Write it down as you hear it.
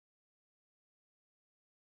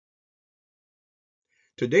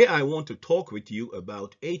Today I want to talk with you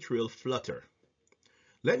about atrial flutter.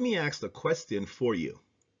 Let me ask the question for you.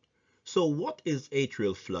 So what is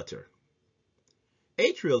atrial flutter?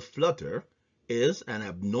 Atrial flutter is an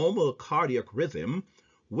abnormal cardiac rhythm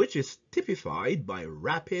which is typified by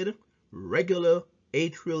rapid, regular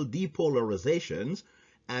atrial depolarizations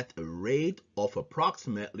at a rate of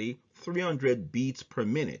approximately 300 beats per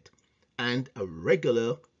minute and a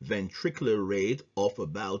regular ventricular rate of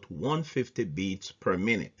about 150 beats per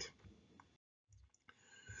minute.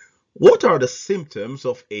 What are the symptoms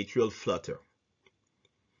of atrial flutter?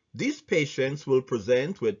 These patients will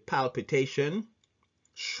present with palpitation,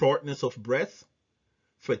 shortness of breath,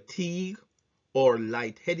 fatigue or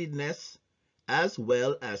lightheadedness, as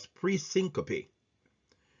well as presyncope.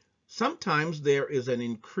 Sometimes there is an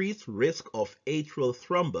increased risk of atrial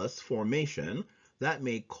thrombus formation that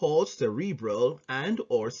may cause cerebral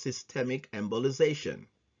and/or systemic embolization.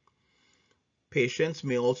 Patients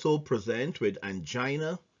may also present with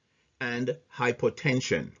angina and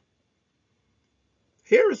hypotension.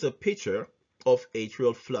 Here is a picture of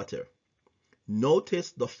atrial flutter.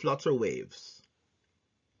 Notice the flutter waves.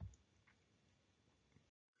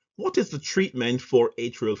 What is the treatment for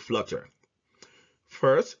atrial flutter?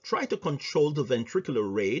 First, try to control the ventricular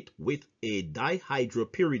rate with a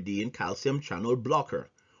dihydropyridine calcium channel blocker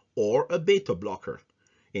or a beta blocker.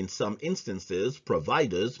 In some instances,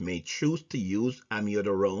 providers may choose to use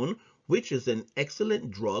amiodarone, which is an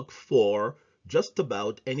excellent drug for just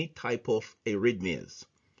about any type of arrhythmias.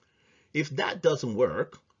 If that doesn't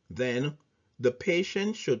work, then the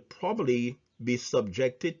patient should probably be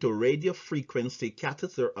subjected to radiofrequency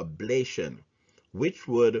catheter ablation, which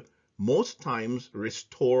would most times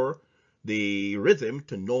restore the rhythm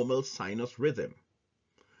to normal sinus rhythm.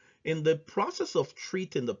 In the process of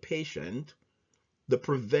treating the patient, the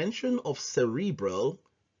prevention of cerebral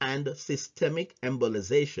and systemic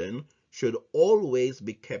embolization should always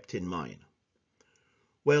be kept in mind.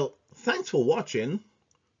 Well, thanks for watching.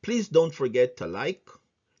 Please don't forget to like,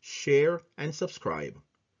 share, and subscribe.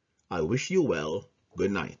 I wish you well.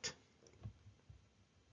 Good night.